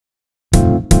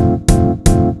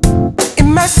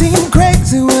might seem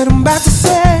crazy what I'm about to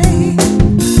say.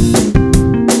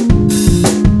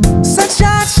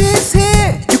 Sunshine, she's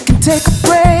here. You can take a